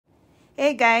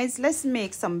Hey guys, let's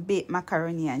make some baked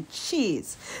macaroni and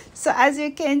cheese. So as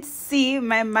you can see,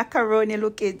 my macaroni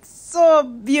looking so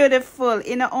beautiful.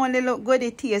 It not only look good,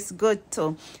 it tastes good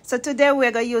too. So today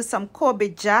we're going to use some Kobe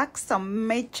Jack, some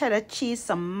made cheddar cheese,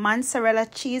 some mozzarella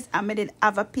cheese. I didn't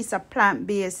have a piece of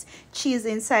plant-based cheese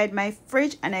inside my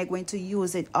fridge and I'm going to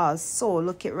use it also.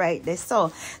 Look it right there.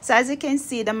 So as you can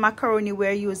see, the macaroni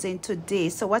we're using today.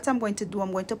 So what I'm going to do,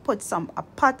 I'm going to put a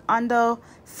pot on the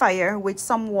fire with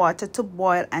some water to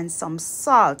boil and some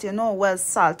salt. Well,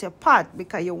 salt your pot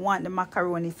because you want the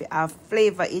macaroni to have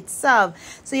flavor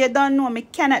itself. So you don't know, me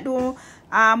cannot do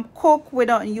cook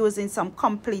without using some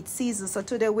complete season. So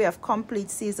today we have complete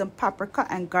season paprika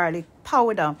and garlic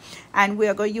powder, and we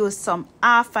are going to use some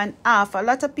half and half. A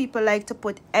lot of people like to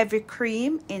put every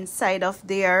cream inside of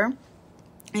their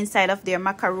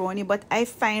macaroni, but I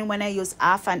find when I use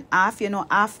half and half,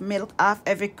 half milk, half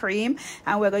every cream,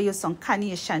 and we're gonna use some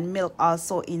carnation milk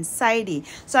also inside it.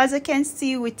 So as you can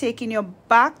see, we're taking you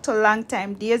back to long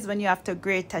time days when you have to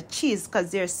grate a cheese,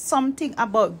 because there's something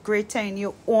about grating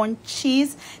your own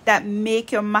cheese that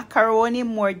make your macaroni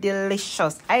more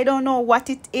delicious. I don't know what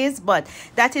it is, but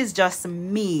that is just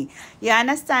me. You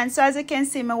understand? So as you can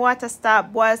see, my water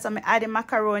start boil, so I add the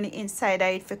macaroni inside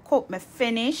it for cook. Me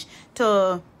finish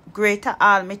to grate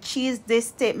all my cheese.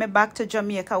 This take me back to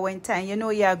Jamaica one time.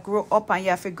 You grow up and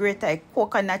you have to grate a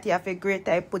coconut, you have to grate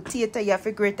a potato, you have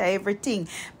to grate everything,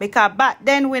 because back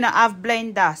then we don't have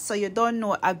blender, so you don't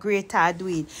know a grater do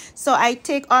it. So I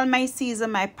take all my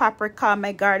season, my paprika,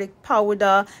 my garlic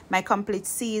powder, my complete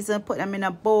season, put them in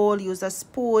a bowl, use a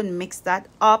spoon, mix that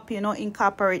up,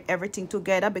 incorporate everything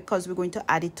together because we're going to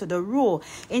add it to the roux.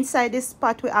 Inside this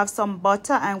pot we have some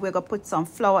butter and we're going to put some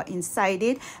flour inside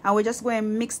it, and we're just going to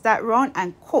mix that round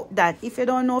and cook that. If you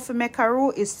don't know if you make a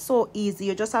roux, it's so easy.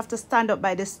 You just have to stand up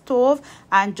by the stove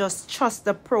and just trust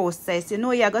the process. You're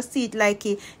gonna see it like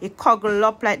it coggle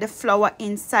up like the flour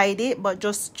inside it, but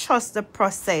just trust the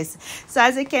process. So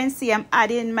as you can see, I'm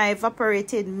adding my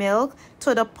evaporated milk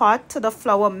to the pot, to the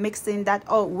flour, mixing that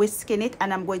out, whisking it,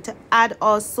 and I'm going to add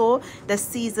also the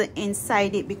season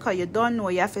inside it, because you don't know,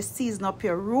 you have to season up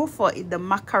your roux for the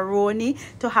macaroni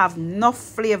to have enough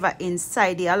flavor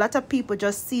inside it. A lot of people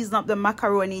just season up the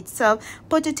macaroni itself,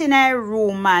 put it in a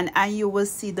roux, man, and you will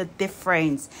see the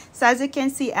difference. So as you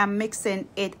can see, I'm mixing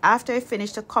it. After I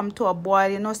finish to come to a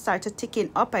boil, start to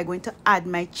thicken up, I'm going to add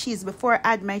my cheese. Before I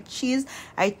add my cheese,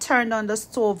 I turned on the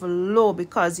stove low,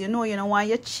 because you don't want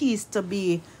your cheese to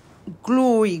be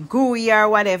gooey or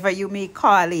whatever you may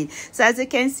call it. So as you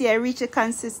can see, I reach a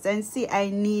consistency I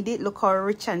need it. Look how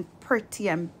rich and pretty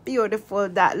and beautiful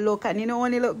that look, and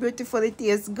only look beautiful, it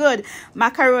tastes good.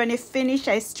 Macaroni finished,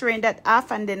 I strain that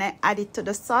off and then I add it to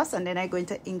the sauce, and then I'm going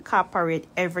to incorporate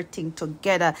everything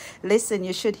together. Listen,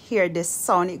 you should hear this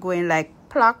sound, it going like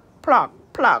pluck pluck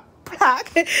pluck.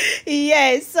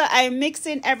 Yes, so I'm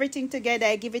mixing everything together.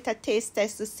 I give it a taste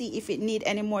test to see if it need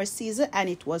any more season, and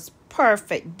it was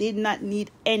perfect, did not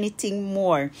need anything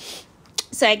more.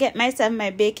 So I get myself my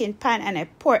baking pan and I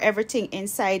pour everything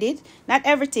inside it. Not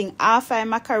everything, half my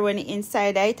macaroni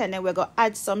inside it, and then we're going to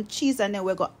add some cheese, and then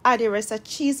we're going to add the rest of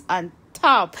cheese on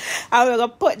top, and we're going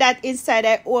to put that inside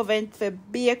the oven for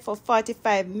bake for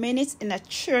 45 minutes in a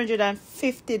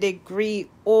 350-degree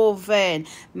oven.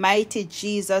 Mighty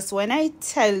Jesus, when I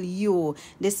tell you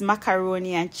this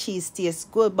macaroni and cheese tastes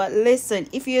good. But listen,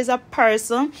 if you're a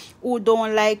person who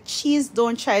don't like cheese,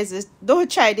 don't try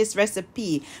this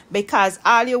recipe, because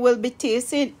all you will be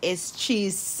tasting is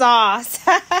cheese sauce.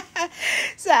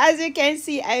 So as you can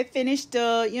see, I finished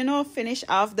finish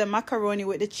off the macaroni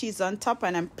with the cheese on top,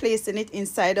 and I'm placing it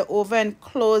inside the oven.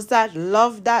 Close that,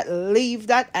 love that, leave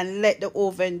that, and let the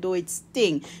oven do its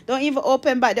thing. Don't even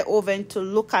open back the oven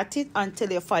to look at it until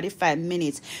you're 45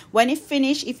 minutes. When it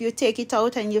finish, if you take it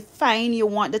out and you find you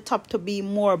want the top to be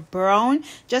more brown,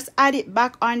 just add it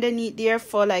back underneath there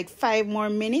for like 5 more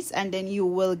minutes, and then you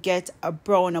will get a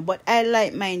browner. But I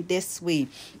like mine this way.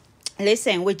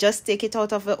 Listen, we just take it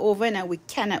out of the oven and we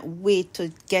cannot wait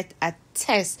to get a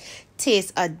taste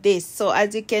of this. So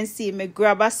as you can see, me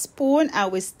grab a spoon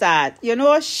and we start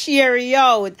share it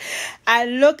out,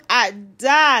 and look at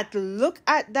that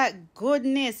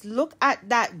goodness, look at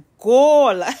that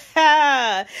goal.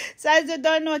 So as you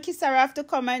don't know, Kisara have to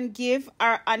come and give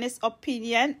our honest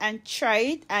opinion and try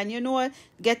it, and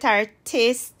get our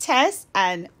taste test,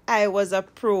 and I was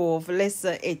approved.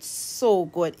 Listen, it's so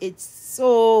good, it's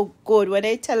so good. When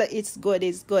I tell her it's good,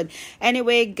 it's good.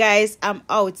 Anyway guys, I'm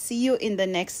out. See you in the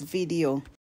next video.